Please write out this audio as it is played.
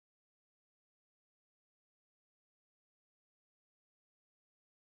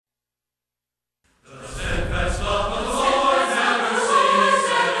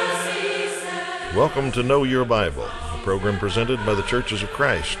Welcome to Know Your Bible, a program presented by the Churches of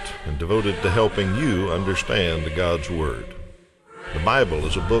Christ and devoted to helping you understand God's Word. The Bible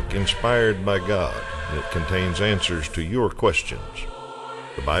is a book inspired by God, and it contains answers to your questions.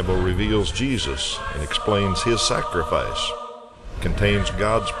 The Bible reveals Jesus and explains His sacrifice, contains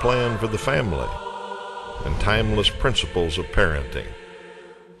God's plan for the family, and timeless principles of parenting.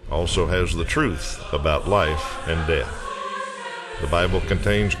 Also has the truth about life and death. The Bible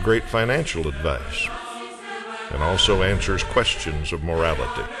contains great financial advice and also answers questions of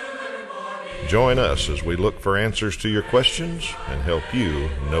morality. Join us as we look for answers to your questions and help you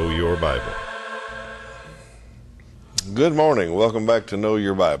know your Bible. Good morning. Welcome back to Know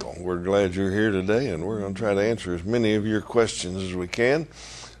Your Bible. We're glad you're here today, and we're going to try to answer as many of your questions as we can.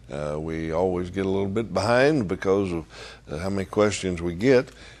 We always get a little bit behind because of how many questions we get.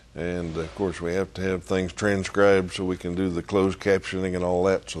 And, of course, we have to have things transcribed so we can do the closed captioning and all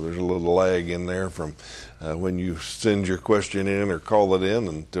that. So there's a little lag in there from when you send your question in or call it in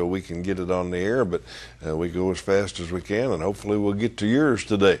until we can get it on the air. But we go as fast as we can, and hopefully we'll get to yours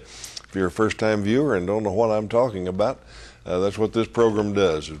today. If you're a first-time viewer and don't know what I'm talking about, that's what this program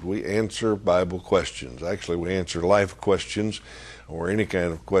does, is we answer Bible questions. Actually, we answer life questions or any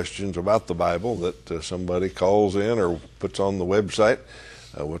kind of questions about the Bible that somebody calls in or puts on the website.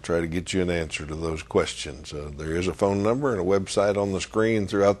 We'll try to get you an answer to those questions. There is a phone number and a website on the screen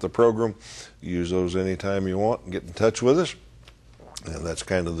throughout the program. Use those anytime you want and get in touch with us. And that's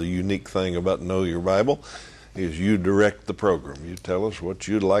kind of the unique thing about Know Your Bible, is you direct the program. You tell us what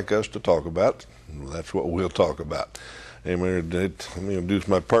you'd like us to talk about, and that's what we'll talk about. And I'm going to introduce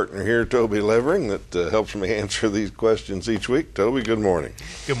my partner here, Toby Levering, that helps me answer these questions each week. Toby, good morning.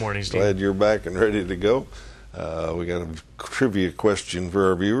 Good morning, Steve. Glad you're back and ready to go. We got a trivia question for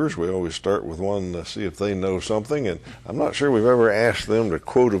our viewers. We always start with one to see if they know something, and I'm not sure we've ever asked them to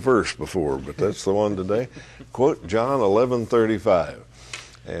quote a verse before, but that's the one today. Quote John 11:35.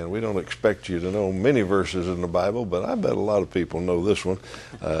 And we don't expect you to know many verses in the Bible, but I bet a lot of people know this one.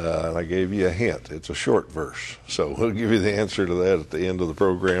 And I gave you a hint. It's a short verse. So we'll give you the answer to that at the end of the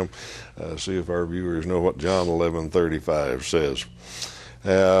program. See if our viewers know what John 11:35 says.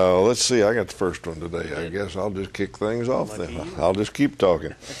 Let's see. I got the first one today. I guess I'll just kick things off then. I'll just keep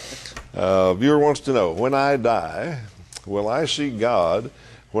talking. Viewer wants to know, when I die, will I see God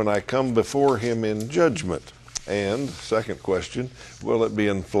when I come before Him in judgment? And second question, will it be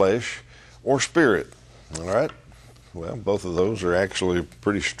in flesh or spirit? All right. Well, both of those are actually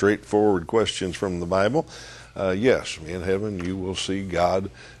pretty straightforward questions from the Bible. Yes, in heaven you will see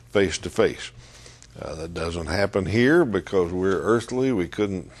God face to face. That doesn't happen here because we're earthly. We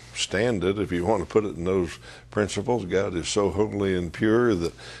couldn't stand it, if you want to put it in those principles. God is so holy and pure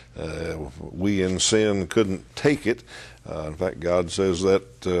that we in sin couldn't take it. In fact, God says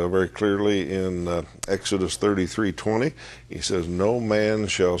that very clearly in Exodus 33:20. He says, "No man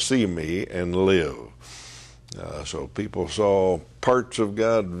shall see me and live." So people saw parts of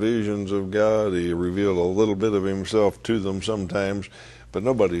God, visions of God. He revealed a little bit of Himself to them sometimes, but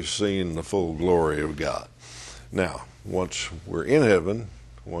nobody's seen the full glory of God. Now, once we're in heaven,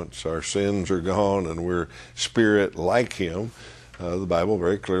 once our sins are gone and we're spirit like Him, the Bible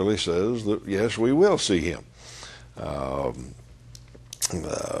very clearly says that, yes, we will see Him.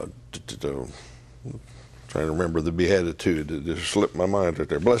 Trying to remember the Beatitude. It just slipped my mind right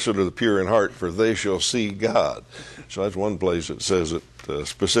there. Blessed are the pure in heart, for they shall see God. So that's one place that says it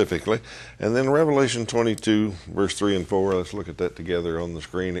specifically. And then Revelation 22, verse 3 and 4, let's look at that together on the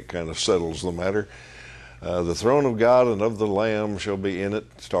screen. It kind of settles the matter. The throne of God and of the Lamb shall be in it.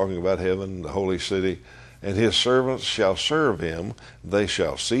 It's talking about heaven, the holy city. And His servants shall serve Him. They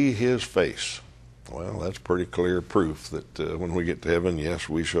shall see His face. Well, that's pretty clear proof that when we get to heaven, yes,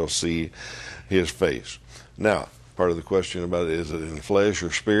 we shall see His face. Now, part of the question about it, is it in flesh or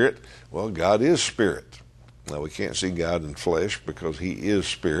spirit? Well, God is spirit. Now, we can't see God in flesh because He is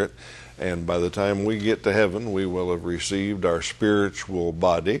spirit. And by the time we get to heaven, we will have received our spiritual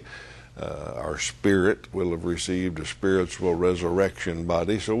body. Our spirit will have received a spiritual resurrection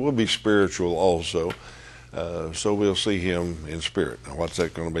body. So we'll be spiritual also. So we'll see Him in spirit. Now, what's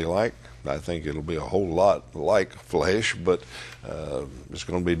that going to be like? I think it'll be a whole lot like flesh, but it's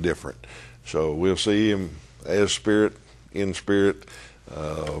going to be different. So we'll see Him as spirit, in spirit.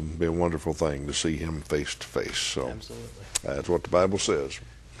 Be a wonderful thing to see Him face to face. So absolutely. That's what the Bible says.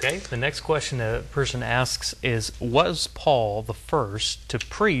 Okay, the next question a person asks is, was Paul the first to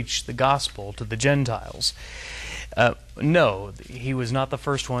preach the gospel to the Gentiles? No, he was not the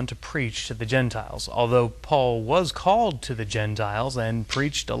first one to preach to the Gentiles. Although Paul was called to the Gentiles and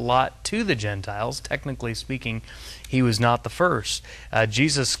preached a lot to the Gentiles, technically speaking, he was not the first.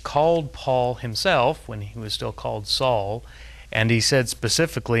 Jesus called Paul himself when he was still called Saul, and he said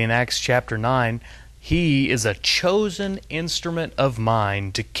specifically in Acts chapter 9, "He is a chosen instrument of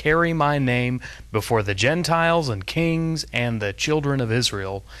mine to carry my name before the Gentiles and kings and the children of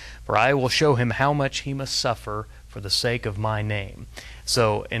Israel, for I will show him how much he must suffer for the sake of my name."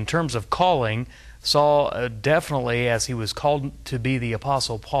 So in terms of calling, Saul definitely, as he was called to be the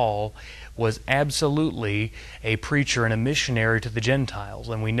Apostle Paul, was absolutely a preacher and a missionary to the Gentiles.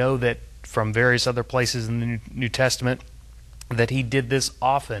 And we know that from various other places in the New Testament that he did this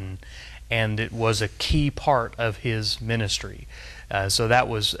often, and it was a key part of his ministry. So that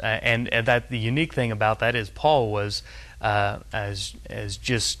was, and that the unique thing about that is Paul was as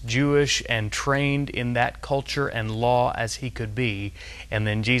just Jewish and trained in that culture and law as he could be, and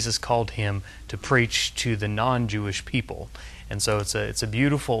then Jesus called him to preach to the non-Jewish people. And so it's a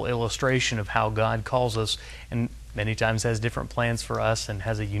beautiful illustration of how God calls us, and many times has different plans for us and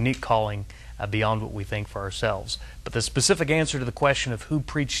has a unique calling beyond what we think for ourselves. But the specific answer to the question of who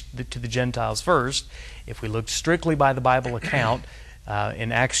preached to the Gentiles first, if we look strictly by the Bible account,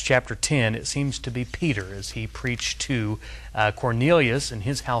 in Acts chapter 10, it seems to be Peter as he preached to Cornelius and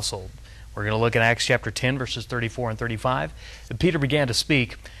his household. We're going to look at Acts chapter 10, verses 34 and 35. Peter began to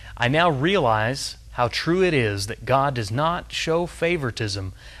speak, "I now realize how true it is that God does not show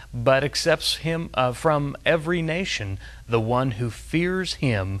favoritism, but accepts him from every nation, the one who fears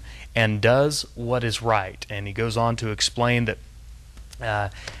him and does what is right." And he goes on to explain that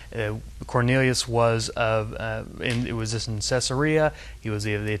Cornelius was it was in Caesarea. He was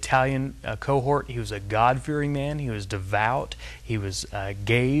the Italian cohort. He was a God-fearing man. He was devout. He was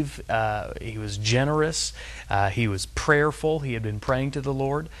he was generous. He was prayerful. He had been praying to the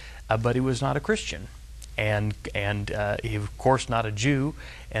Lord, but he was not a Christian. And he, of course, not a Jew.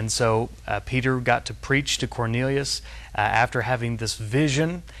 And so Peter got to preach to Cornelius after having this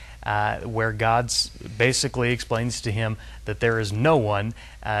vision where God basically explains to him that there is no one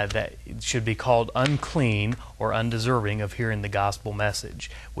that should be called unclean or undeserving of hearing the gospel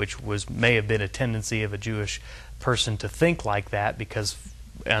message, which may have been a tendency of a Jewish person to think like that, because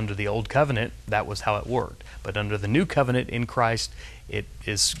under the old covenant that was how it worked. But under the new covenant in Christ, it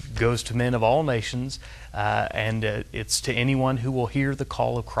goes to men of all nations, and it's to anyone who will hear the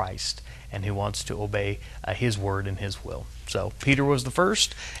call of Christ and who wants to obey his word and his will. So Peter was the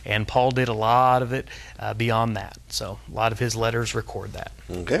first, and Paul did a lot of it beyond that. So a lot of his letters record that.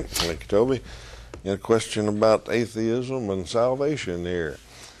 Okay, thank you, Toby. Got a question about atheism and salvation here.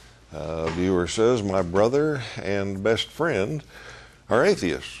 Viewer says, "My brother and best friend are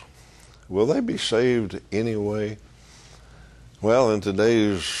atheists. Will they be saved anyway?" Well, in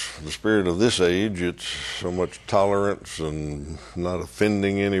the spirit of this age, it's so much tolerance and not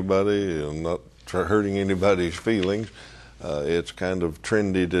offending anybody and not hurting anybody's feelings. It's kind of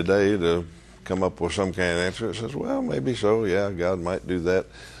trendy today to come up with some kind of answer that says, well, maybe so, yeah, God might do that.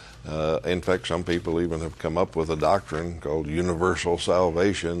 In fact, some people even have come up with a doctrine called universal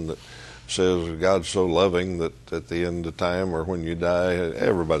salvation that says God's so loving that at the end of time or when you die,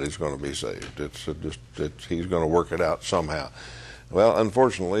 everybody's going to be saved. He's going to work it out somehow. Well,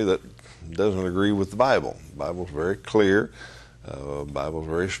 unfortunately, that doesn't agree with the Bible. The Bible's very clear. The Bible's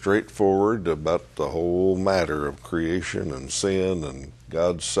very straightforward about the whole matter of creation and sin and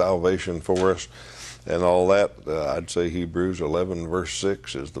God's salvation for us and all that. I'd say Hebrews 11 verse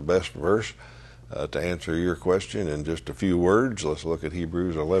 6 is the best verse to answer your question in just a few words. Let's look at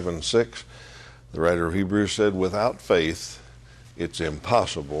Hebrews 11:6. The writer of Hebrews said, "Without faith it's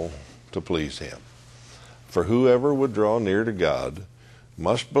impossible to please him. For whoever would draw near to God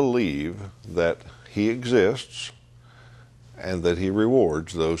must believe that he exists and that he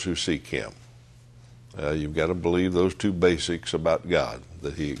rewards those who seek him." You've got to believe those two basics about God,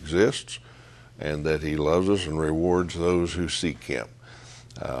 that he exists and that he loves us and rewards those who seek him.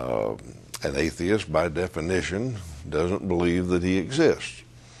 An atheist, by definition, doesn't believe that he exists.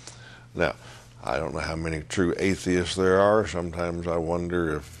 Now, I don't know how many true atheists there are. Sometimes I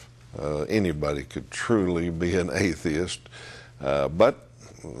wonder if anybody could truly be an atheist, but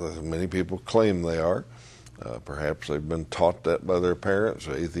many people claim they are. Perhaps they've been taught that by their parents,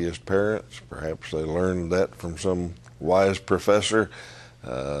 atheist parents. Perhaps they learned that from some wise professor.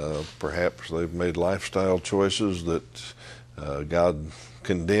 Perhaps they've made lifestyle choices that God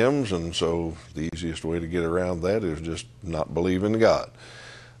condemns, and so the easiest way to get around that is just not believe in God.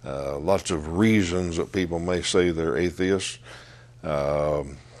 Lots of reasons that people may say they're atheists.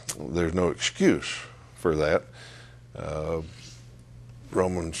 There's no excuse for that.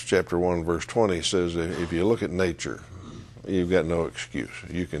 Romans chapter 1 verse 20 says if you look at nature, you've got no excuse.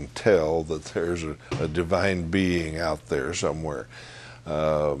 You can tell that there's a divine being out there somewhere.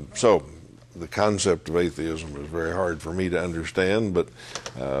 So the concept of atheism is very hard for me to understand, but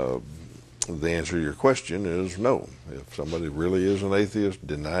the answer to your question is no. If somebody really is an atheist,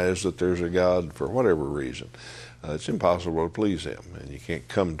 denies that there's a God for whatever reason, it's impossible to please him, and you can't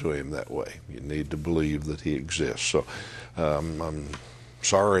come to him that way. You need to believe that he exists. So I'm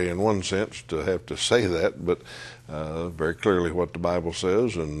sorry in one sense to have to say that, but very clearly what the Bible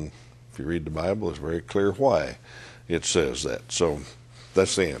says, and if you read the Bible, it's very clear why it says that. So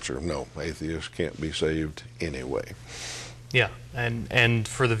that's the answer. No, atheists can't be saved anyway. Yeah, and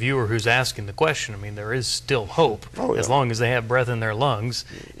for the viewer who's asking the question, I mean, there is still hope Oh, yeah. as long as they have breath in their lungs,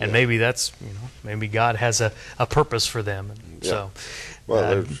 and Yeah. maybe that's, maybe God has a purpose for them. Yeah. So,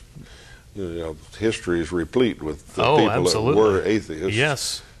 Well, there's, history is replete with Oh, people absolutely. that were atheists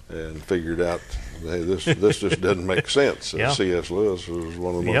yes, and figured out, hey, this just doesn't make sense. Yeah. C.S. Lewis was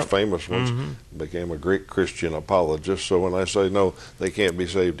one of the Yep. most famous ones, became a great Christian apologist. So when I say no, they can't be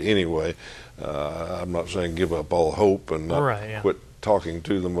saved anyway, I'm not saying give up all hope and not Right, yeah. quit talking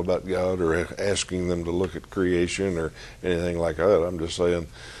to them about God or asking them to look at creation or anything like that. I'm just saying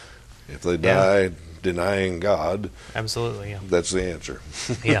if they Yeah. die denying God, absolutely, yeah. that's the answer.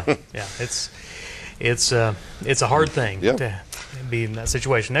 Yeah, yeah. It's a hard thing Yeah. to be in that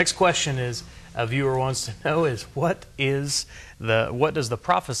situation. Next question is a viewer wants to know is what does the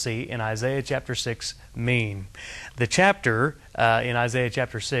prophecy in Isaiah chapter 6 mean? The chapter in Isaiah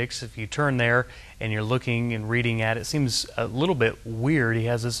chapter 6, if you turn there and you're looking and reading at it, seems a little bit weird. He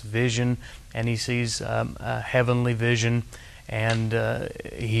has this vision, and he sees a heavenly vision, and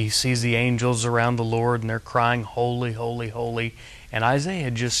he sees the angels around the Lord, and they're crying, "Holy, holy, holy." And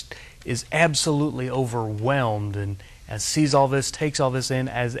Isaiah just is absolutely overwhelmed and sees all this, takes all this in,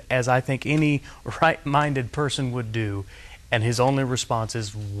 as I think any right-minded person would do. And his only response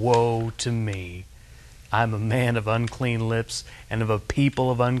is, "Woe to me. I'm a man of unclean lips, and of a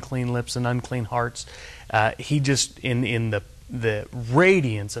people of unclean lips and unclean hearts." He just, in the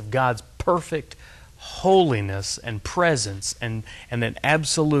radiance of God's perfect holiness and presence, and an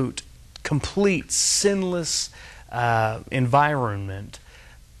absolute, complete, sinless environment,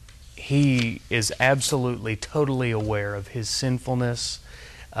 he is absolutely, totally aware of his sinfulness,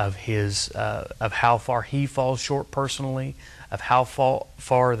 of how far he falls short personally, of how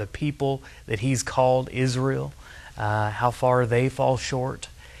far the people that he's called Israel, how far they fall short.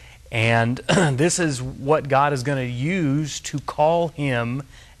 And this is what God is going to use to call him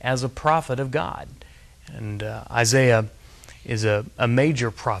as a prophet of God. And Isaiah is a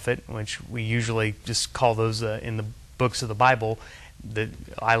major prophet, which we usually just call those in the books of the Bible. That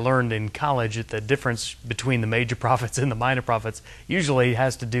I learned in college that the difference between the major prophets and the minor prophets usually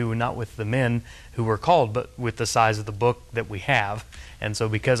has to do not with the men who were called, but with the size of the book that we have. And so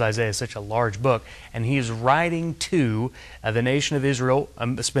because Isaiah is such a large book, and he is writing to the nation of Israel,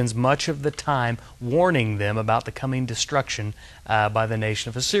 spends much of the time warning them about the coming destruction by the nation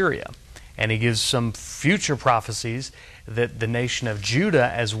of Assyria. And he gives some future prophecies that the nation of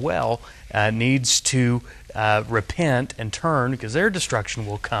Judah as well needs to repent and turn, because their destruction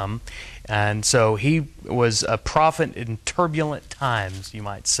will come. And so he was a prophet in turbulent times, you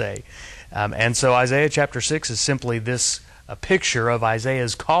might say. And so Isaiah chapter 6 is simply this a picture of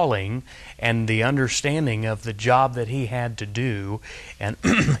Isaiah's calling and the understanding of the job that he had to do. And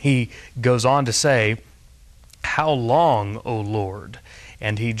he goes on to say, "How long, O Lord?"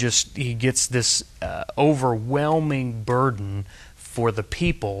 And he gets this overwhelming burden for the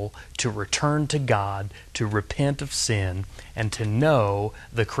people to return to God, to repent of sin, and to know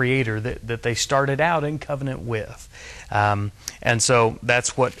the Creator that they started out in covenant with. And so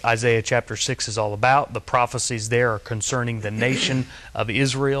that's what Isaiah chapter 6 is all about. The prophecies there are concerning the nation of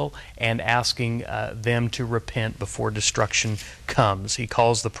Israel and asking them to repent before destruction comes. He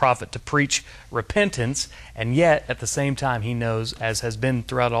calls the prophet to preach repentance, and yet at the same time he knows, as has been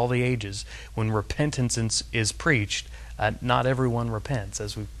throughout all the ages, when repentance is preached, not everyone repents,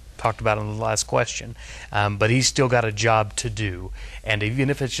 as we talked about in the last question. But he's still got a job to do. And even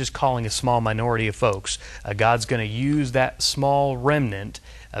if it's just calling a small minority of folks, God's going to use that small remnant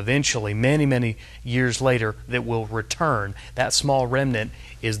eventually, many, many years later, that will return. That small remnant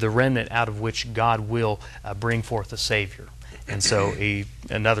is the remnant out of which God will bring forth a Savior. And so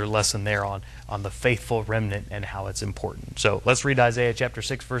another lesson there on the faithful remnant and how it's important. So let's read Isaiah chapter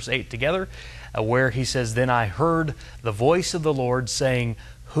 6, verse 8 together, where he says, "Then I heard the voice of the Lord saying,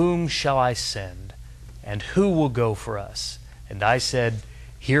 'Whom shall I send? And who will go for us? And I said,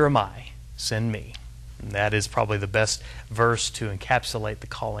 Here am I, send me.'" And that is probably the best verse to encapsulate the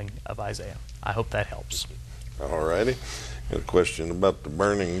calling of Isaiah. I hope that helps. All righty. Got a question about the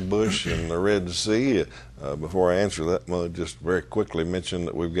burning bush in the Red Sea. Before I answer that, I'll just very quickly mention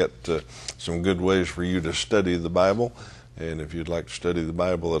that we've got some good ways for you to study the Bible. And if you'd like to study the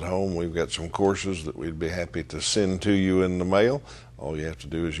Bible at home, we've got some courses that we'd be happy to send to you in the mail. All you have to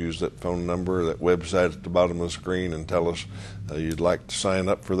do is use that phone number, that website at the bottom of the screen, and tell us you'd like to sign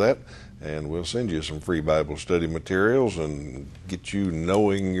up for that. And we'll send you some free Bible study materials and get you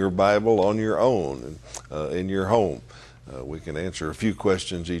knowing your Bible on your own in your home. We can answer a few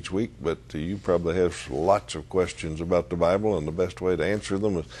questions each week, but you probably have lots of questions about the Bible, and the best way to answer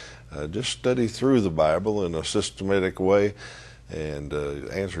them is just study through the Bible in a systematic way, and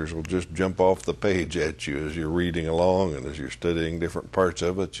answers will just jump off the page at you as you're reading along, and as you're studying different parts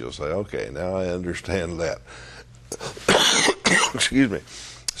of it, you'll say, okay, now I understand that. Excuse me.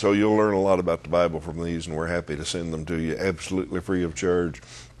 So you'll learn a lot about the Bible from these, and we're happy to send them to you absolutely free of charge.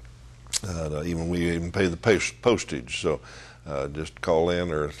 We even pay the postage. So just call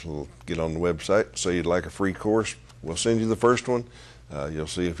in or get on the website, say you'd like a free course. We'll send you the first one. You'll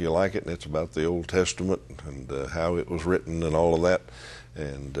see if you like it, and it's about the Old Testament and how it was written and all of that.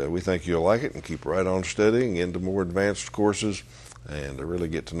 And we think you'll like it, and keep right on studying into more advanced courses and really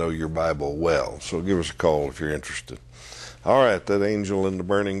get to know your Bible well. So give us a call if you're interested. All right, that angel in the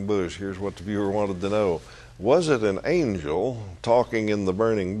burning bush. Here's what the viewer wanted to know. Was it an angel talking in the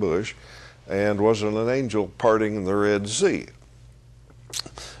burning bush, and was it an angel parting the Red Sea?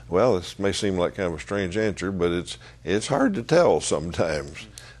 Well, this may seem like kind of a strange answer, but it's hard to tell sometimes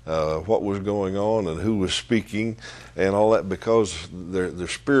what was going on and who was speaking and all that, because they're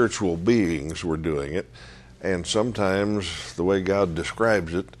spiritual beings were doing it, and sometimes the way God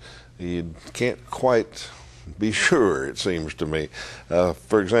describes it, you can't quite be sure, it seems to me.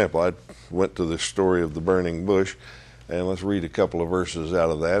 For example, I went to the story of the burning bush, and let's read a couple of verses out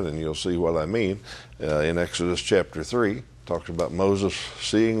of that, and you'll see what I mean. In Exodus chapter 3, talks about Moses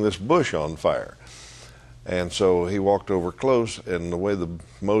seeing this bush on fire. And so he walked over close, and the way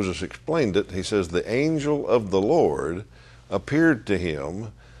Moses explained it, he says, the angel of the Lord appeared to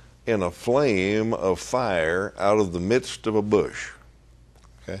him in a flame of fire out of the midst of a bush.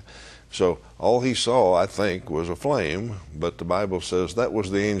 Okay? So all he saw, I think, was a flame, but the Bible says that was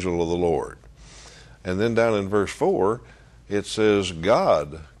the angel of the Lord. And then down in verse 4, it says,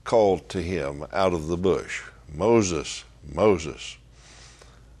 God called to him out of the bush, Moses, Moses.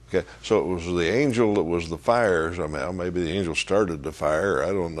 Okay, so it was the angel that was the fire somehow. Maybe the angel started the fire. I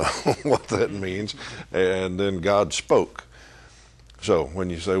don't know what that means. And then God spoke. So when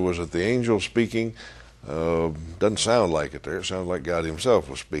you say, was it the angel speaking? Doesn't sound like it there. It sounds like God himself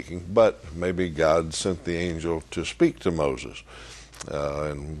was speaking, but maybe God sent the angel to speak to Moses.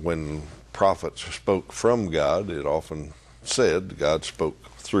 And when prophets spoke from God, it often said God spoke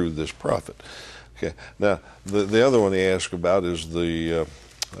through this prophet. Okay. Now, the other one he asked about is the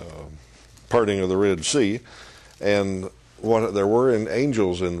parting of the Red Sea, and what there were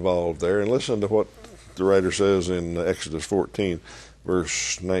angels involved there. And listen to what the writer says in Exodus 14,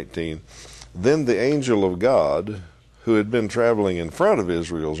 verse 19. Then the angel of God, who had been traveling in front of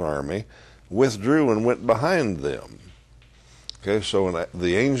Israel's army, withdrew and went behind them. Okay, so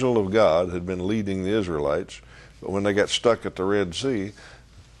the angel of God had been leading the Israelites, but when they got stuck at the Red Sea,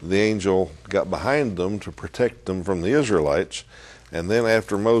 the angel got behind them to protect them from the Israelites. And then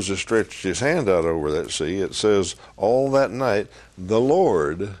after Moses stretched his hand out over that sea, it says, all that night the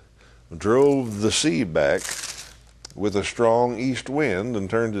Lord drove the sea back with a strong east wind and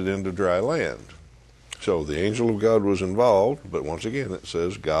turned it into dry land. So the angel of God was involved, but once again it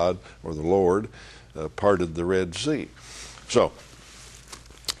says God, or the Lord, parted the Red Sea. So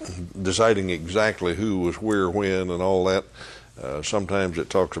deciding exactly who was where, when, and all that, sometimes it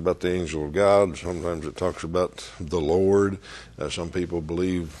talks about the angel of God, sometimes it talks about the Lord. Some people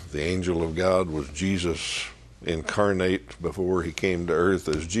believe the angel of God was Jesus incarnate before he came to earth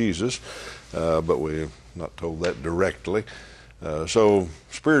as Jesus, but we're not told that directly. So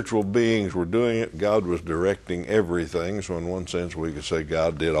spiritual beings were doing it. God was directing everything. So in one sense we could say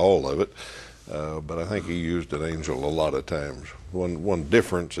God did all of it. But I think he used an angel a lot of times. One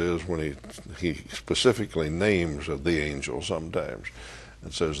difference is when he specifically names the angel sometimes.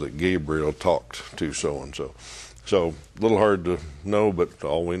 It says that Gabriel talked to so-and-so. So a little hard to know, but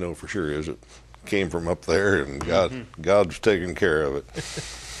all we know for sure is it came from up there, and God's taking care of it.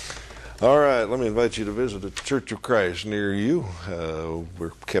 All right, let me invite you to visit a Church of Christ near you. We're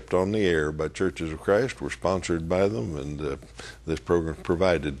kept on the air by Churches of Christ. We're sponsored by them, and this program is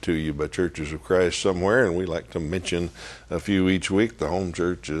provided to you by Churches of Christ somewhere, and we like to mention a few each week. The home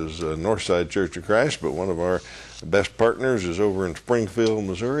church is Northside Church of Christ, but one of our best partners is over in Springfield,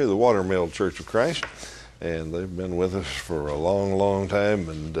 Missouri, the Watermill Church of Christ. And they've been with us for a long, long time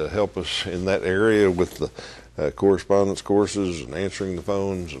and help us in that area with the correspondence courses and answering the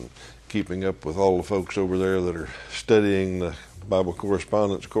phones and keeping up with all the folks over there that are studying the Bible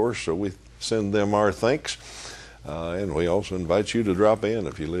correspondence course. So we send them our thanks. And we also invite you to drop in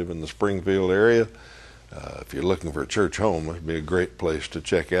if you live in the Springfield area. If you're looking for a church home, it'd be a great place to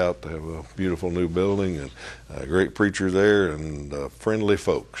check out. They have a beautiful new building and a great preacher there and friendly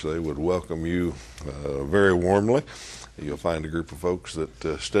folks. They would welcome you very warmly. You'll find a group of folks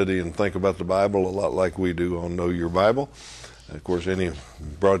that study and think about the Bible a lot like we do on Know Your Bible. Of course, any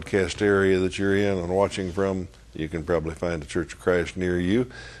broadcast area that you're in and watching from, you can probably find a Church of Christ near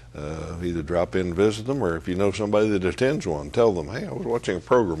you. Either drop in and visit them, or if you know somebody that attends one, tell them, hey, I was watching a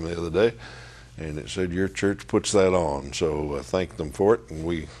program the other day, and it said your church puts that on. So thank them for it, and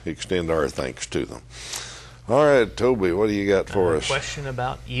we extend our thanks to them. All right, Toby, what do you got for us? A question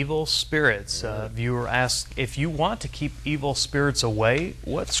about evil spirits. Viewer asks, if you want to keep evil spirits away,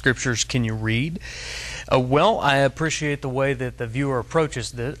 what scriptures can you read? Well, I appreciate the way that the viewer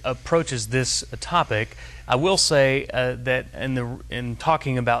approaches this topic. I will say that in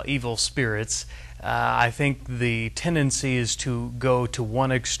talking about evil spirits, I think the tendency is to go to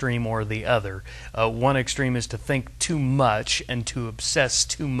one extreme or the other. One extreme is to think too much and to obsess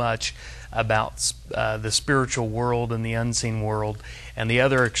too much about the spiritual world and the unseen world, and the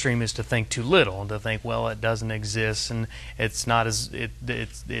other extreme is to think too little and to think, well, it doesn't exist and it's not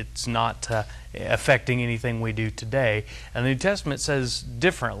affecting anything we do today. And the New Testament says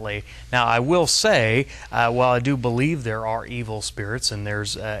differently. Now, I will say, while I do believe there are evil spirits and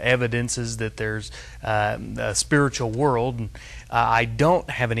there's evidences that there's a spiritual world, I don't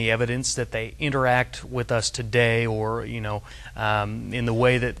have any evidence that they interact with us today, or in the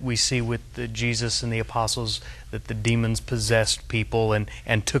way that we see with Jesus and the apostles, that the demons possessed people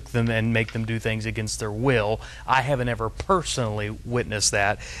and took them and make them do things against their will. I haven't ever personally witnessed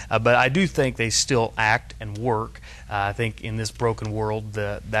that, but I do think they still act and work. I think in this broken world,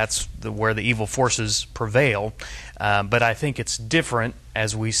 that's where the evil forces prevail. But I think it's different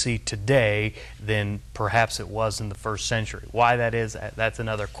as we see today than perhaps it was in the first century. Why that is, that's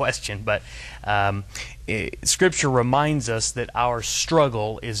another question. But Scripture reminds us that our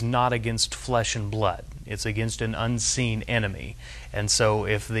struggle is not against flesh and blood. It's against an unseen enemy. And so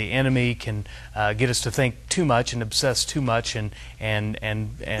if the enemy can get us to think too much and obsess too much and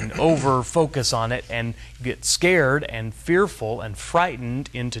over focus on it and get scared and fearful and frightened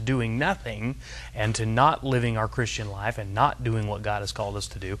into doing nothing and to not living our Christian life and not doing what God has called us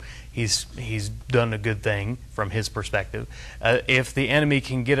to do, he's done a good thing from his perspective. If the enemy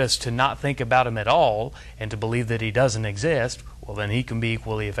can get us to not think about him at all and to believe that he doesn't exist, well, then he can be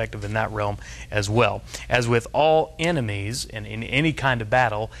equally effective in that realm as well. As with all enemies and in any kind of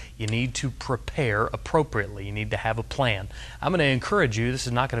battle, you need to prepare appropriately. You need to have a plan. I'm going to encourage you, this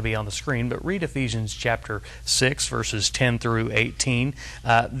is not going to be on the screen, but read Ephesians chapter 6, verses 10 through 18.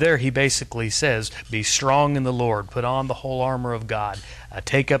 There he basically says, be strong in the Lord, put on the whole armor of God,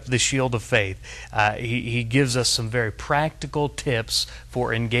 take up the shield of faith. He gives us some very practical tips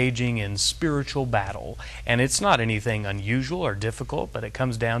for engaging in spiritual battle. And it's not anything unusual or difficult, but it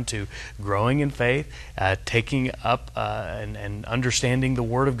comes down to growing in faith, taking up and understanding the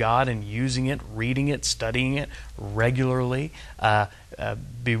Word of God and using it, reading it, studying it regularly.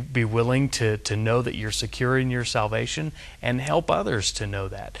 Be willing to know that you're secure in your salvation and help others to know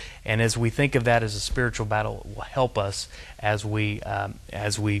that. And as we think of that as a spiritual battle, it will help us as we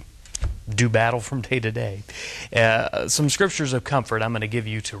do battle from day to day. Some scriptures of comfort I'm going to give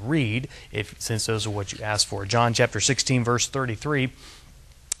you to read, since those are what you asked for. John chapter 16, verse 33.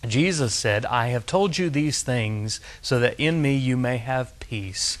 Jesus said, I have told you these things so that in me you may have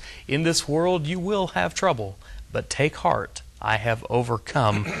peace. In this world you will have trouble, but take heart. I have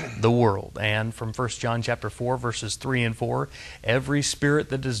overcome the world. And from 1 John chapter 4, verses 3 and 4, every spirit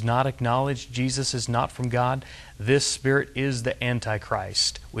that does not acknowledge Jesus is not from God. This spirit is the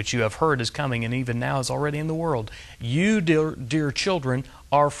Antichrist, which you have heard is coming and even now is already in the world. You, dear children,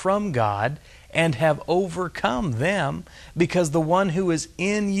 are from God and have overcome them, because the one who is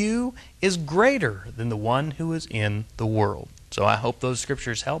in you is greater than the one who is in the world. So I hope those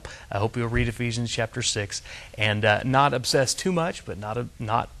scriptures help. I hope you'll read Ephesians chapter 6 and not obsess too much, but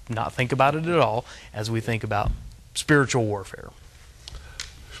not think about it at all as we think about spiritual warfare.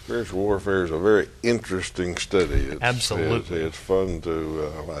 Spiritual warfare is a very interesting study. Absolutely. It's fun to,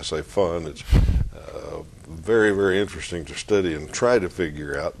 when I say fun, it's very, very interesting to study and try to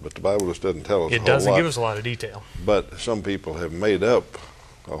figure out, but the Bible just doesn't tell us a whole lot. It doesn't give us a lot of detail. But some people have made up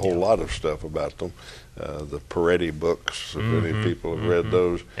a whole lot of stuff about them. The Peretti books, if any people have read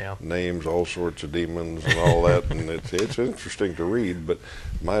those, names all sorts of demons and all that, and it's interesting to read, but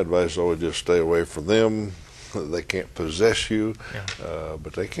my advice is always just stay away from them. They can't possess you,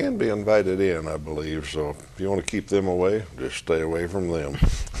 but they can be invited in, I believe. So if you want to keep them away, just stay away from them.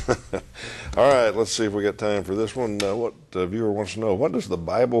 All right, let's see if we got time for this one. What viewer wants to know, what does the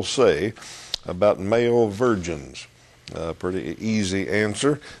Bible say about male virgins? Pretty easy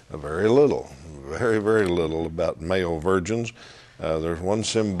answer. Very little. Very, very little about male virgins. There's one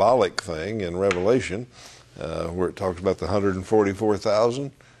symbolic thing in Revelation where it talks about the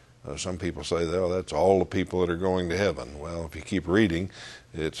 144,000. Some people say, well, that's all the people that are going to heaven. Well, if you keep reading,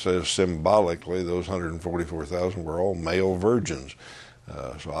 it says symbolically those 144,000 were all male virgins.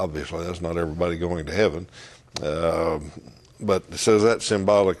 So obviously that's not everybody going to heaven. But it says that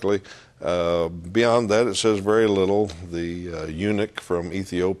symbolically. Beyond that, it says very little. The eunuch from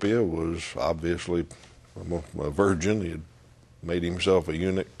Ethiopia was obviously a virgin. He had made himself a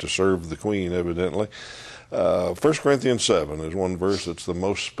eunuch to serve the queen, evidently. 1 Corinthians 7 is one verse that's the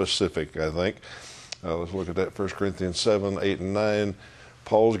most specific, I think. Let's look at that. 1 Corinthians 7, 8, and 9.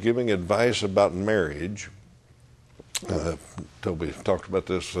 Paul's giving advice about marriage. Toby talked about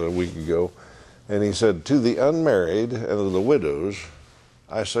this a week ago. And he said, to the unmarried and to the widows,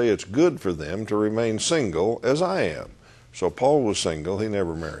 I say it's good for them to remain single as I am. So Paul was single. He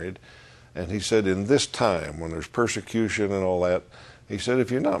never married. And he said in this time when there's persecution and all that, he said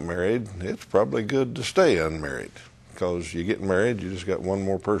if you're not married, it's probably good to stay unmarried, because you get married, you just got one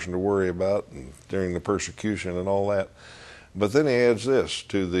more person to worry about and during the persecution and all that. But then he adds this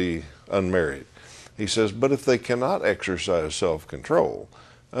to the unmarried. He says, but if they cannot exercise self-control,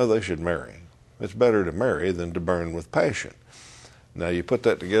 they should marry. It's better to marry than to burn with passion. Now you put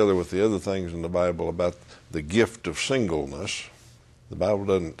that together with the other things in the Bible about the gift of singleness. The Bible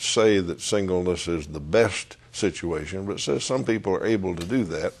doesn't say that singleness is the best situation, but it says some people are able to do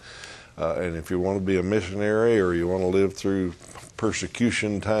that. And if you want to be a missionary or you want to live through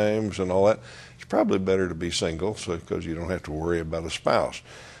persecution times and all that, it's probably better to be single, because you don't have to worry about a spouse.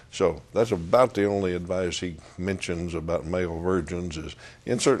 So that's about the only advice he mentions about male virgins is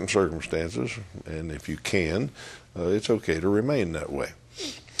in certain circumstances, and if you can, it's okay to remain that way.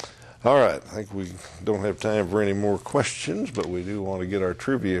 All right, I think we don't have time for any more questions, but we do want to get our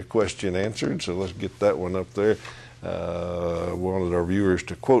trivia question answered, so let's get that one up there. Wanted our viewers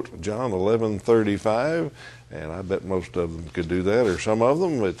to quote John 11:35, and I bet most of them could do that, or some of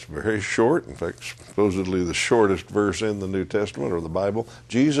them. It's very short. In fact, supposedly the shortest verse in the New Testament or the Bible.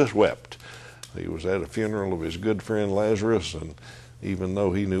 Jesus wept. He was at a funeral of his good friend Lazarus, and even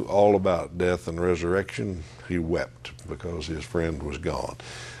though he knew all about death and resurrection, he wept because his friend was gone.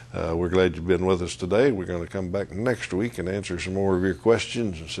 We're glad you've been with us today. We're going to come back next week and answer some more of your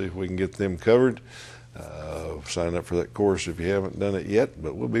questions and see if we can get them covered. Sign up for that course if you haven't done it yet,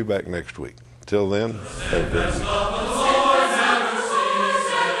 but we'll be back next week. Till then, have a great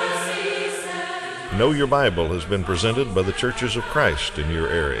week. Know Your Bible has been presented by the Churches of Christ in your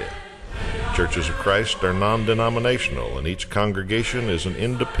area. Churches of Christ are non-denominational, and each congregation is an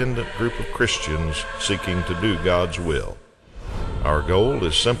independent group of Christians seeking to do God's will. Our goal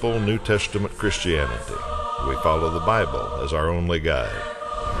is simple New Testament Christianity. We follow the Bible as our only guide.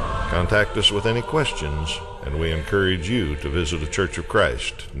 Contact us with any questions, and we encourage you to visit a Church of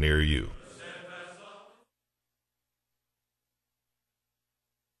Christ near you.